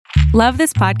Love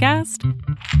this podcast?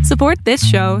 Support this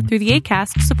show through the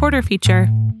Acast supporter feature.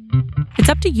 It's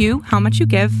up to you how much you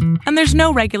give, and there's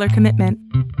no regular commitment.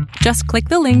 Just click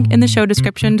the link in the show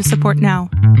description to support now.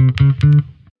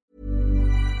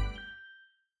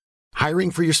 Hiring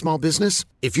for your small business?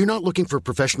 If you're not looking for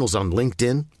professionals on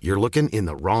LinkedIn, you're looking in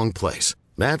the wrong place.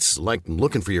 That's like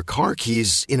looking for your car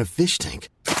keys in a fish tank.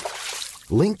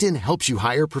 LinkedIn helps you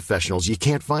hire professionals you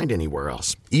can't find anywhere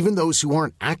else, even those who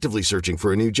aren't actively searching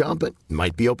for a new job but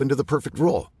might be open to the perfect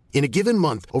role. In a given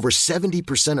month, over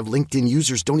 70% of LinkedIn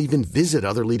users don't even visit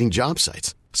other leading job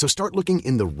sites. So start looking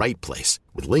in the right place.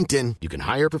 With LinkedIn, you can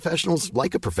hire professionals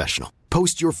like a professional.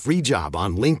 Post your free job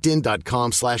on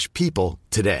linkedin.com/people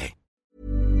today.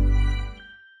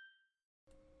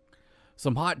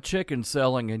 Some hot chicken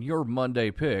selling in your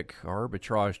Monday pick. Our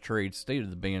Arbitrage Trade State of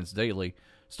the Bands Daily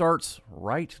starts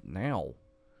right now.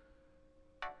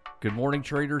 Good morning,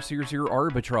 traders. Here's your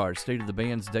Arbitrage State of the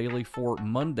Bands Daily for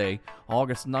Monday,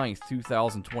 August 9th,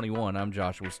 2021. I'm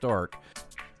Joshua Stark.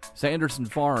 Sanderson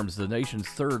Farms, the nation's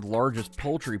third largest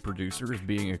poultry producer, is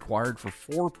being acquired for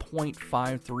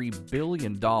 $4.53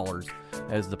 billion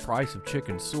as the price of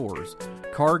chicken soars.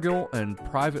 Cargill and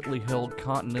privately held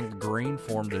Continental Grain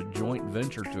formed a joint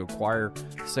venture to acquire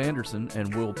Sanderson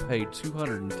and will pay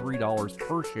 $203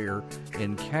 per share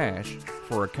in cash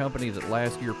for a company that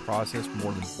last year processed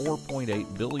more than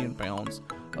 4.8 billion pounds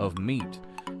of meat.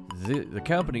 The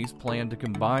companies plan to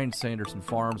combine Sanderson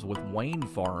Farms with Wayne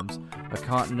Farms, a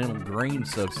Continental Grain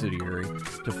subsidiary,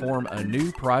 to form a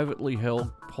new privately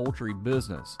held poultry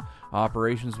business.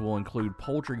 Operations will include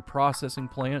poultry processing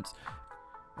plants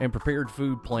and prepared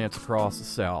food plants across the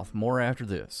South. More after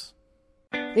this.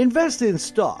 Invest in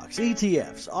stocks,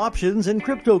 ETFs, options, and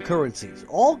cryptocurrencies,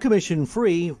 all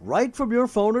commission-free, right from your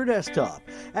phone or desktop.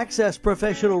 Access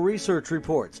professional research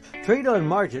reports, trade on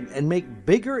margin, and make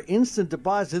bigger instant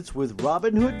deposits with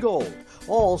Robinhood Gold,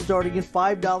 all starting at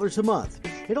 $5 a month.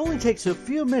 It only takes a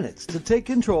few minutes to take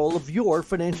control of your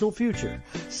financial future.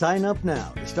 Sign up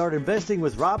now to start investing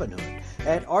with Robinhood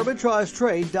at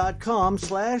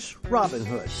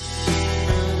arbitragetrade.com/Robinhood.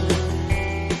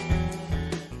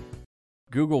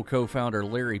 Google co-founder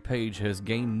Larry Page has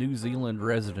gained New Zealand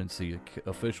residency,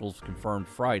 officials confirmed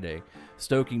Friday,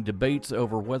 stoking debates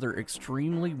over whether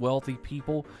extremely wealthy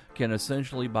people can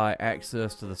essentially buy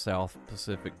access to the South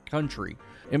Pacific country.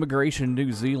 Immigration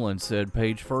New Zealand said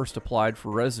Page first applied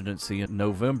for residency in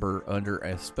November under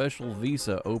a special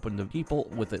visa open to people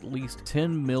with at least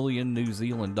 10 million New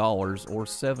Zealand dollars or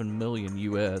 7 million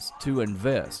US to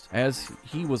invest. As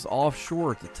he was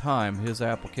offshore at the time, his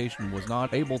application was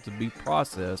not able to be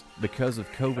processed because of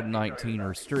COVID-19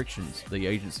 restrictions, the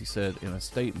agency said in a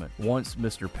statement. Once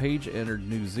Mr. Page entered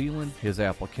New Zealand, his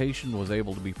application was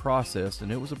able to be processed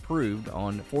and it was approved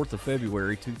on 4th of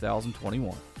February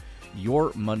 2021.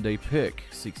 Your Monday pick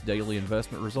seeks daily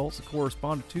investment results that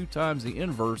correspond to 2 times the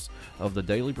inverse of the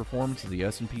daily performance of the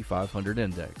S&P 500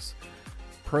 index.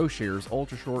 ProShares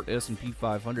Ultra Short S&P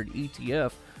 500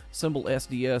 ETF, symbol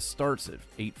SDS, starts at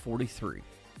 843.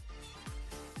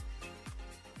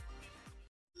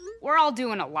 We're all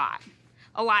doing a lot.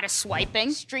 A lot of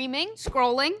swiping, streaming,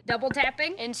 scrolling, double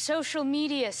tapping, and social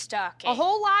media stalking. A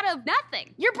whole lot of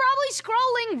nothing. You're probably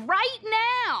scrolling right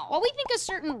now. While we think a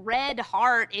certain red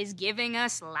heart is giving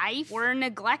us life, we're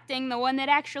neglecting the one that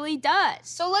actually does.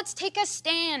 So let's take a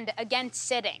stand against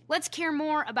sitting. Let's care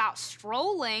more about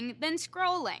strolling than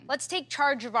scrolling. Let's take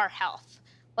charge of our health.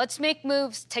 Let's make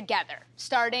moves together,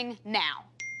 starting now.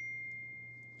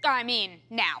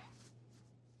 Now.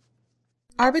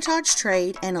 Arbitrage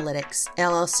Trade Analytics,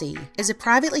 LLC, is a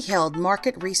privately held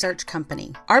market research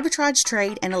company. Arbitrage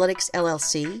Trade Analytics,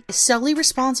 LLC, is solely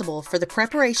responsible for the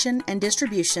preparation and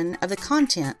distribution of the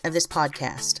content of this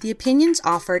podcast. The opinions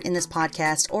offered in this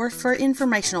podcast are for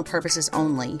informational purposes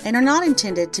only and are not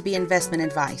intended to be investment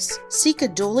advice. Seek a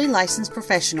duly licensed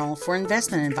professional for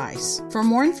investment advice. For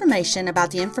more information about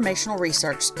the informational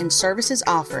research and services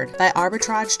offered by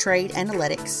Arbitrage Trade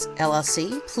Analytics,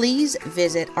 LLC, please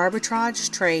visit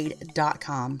arbitragetrade.com.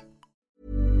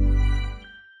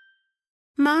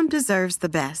 Mom deserves the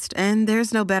best, and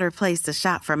there's no better place to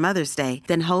shop for Mother's Day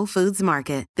than Whole Foods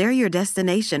Market. They're your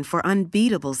destination for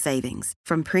unbeatable savings,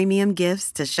 from premium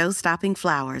gifts to show-stopping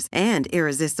flowers and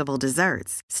irresistible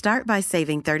desserts. Start by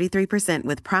saving 33%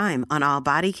 with Prime on all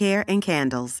body care and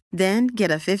candles. Then get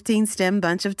a 15-stem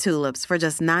bunch of tulips for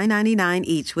just $9.99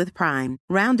 each with Prime.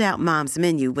 Round out Mom's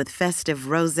menu with festive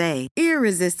rosé,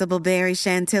 irresistible berry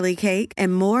chantilly cake,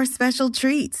 and more special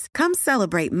treats. Come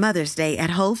celebrate Mother's Day at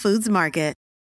Whole Foods Market.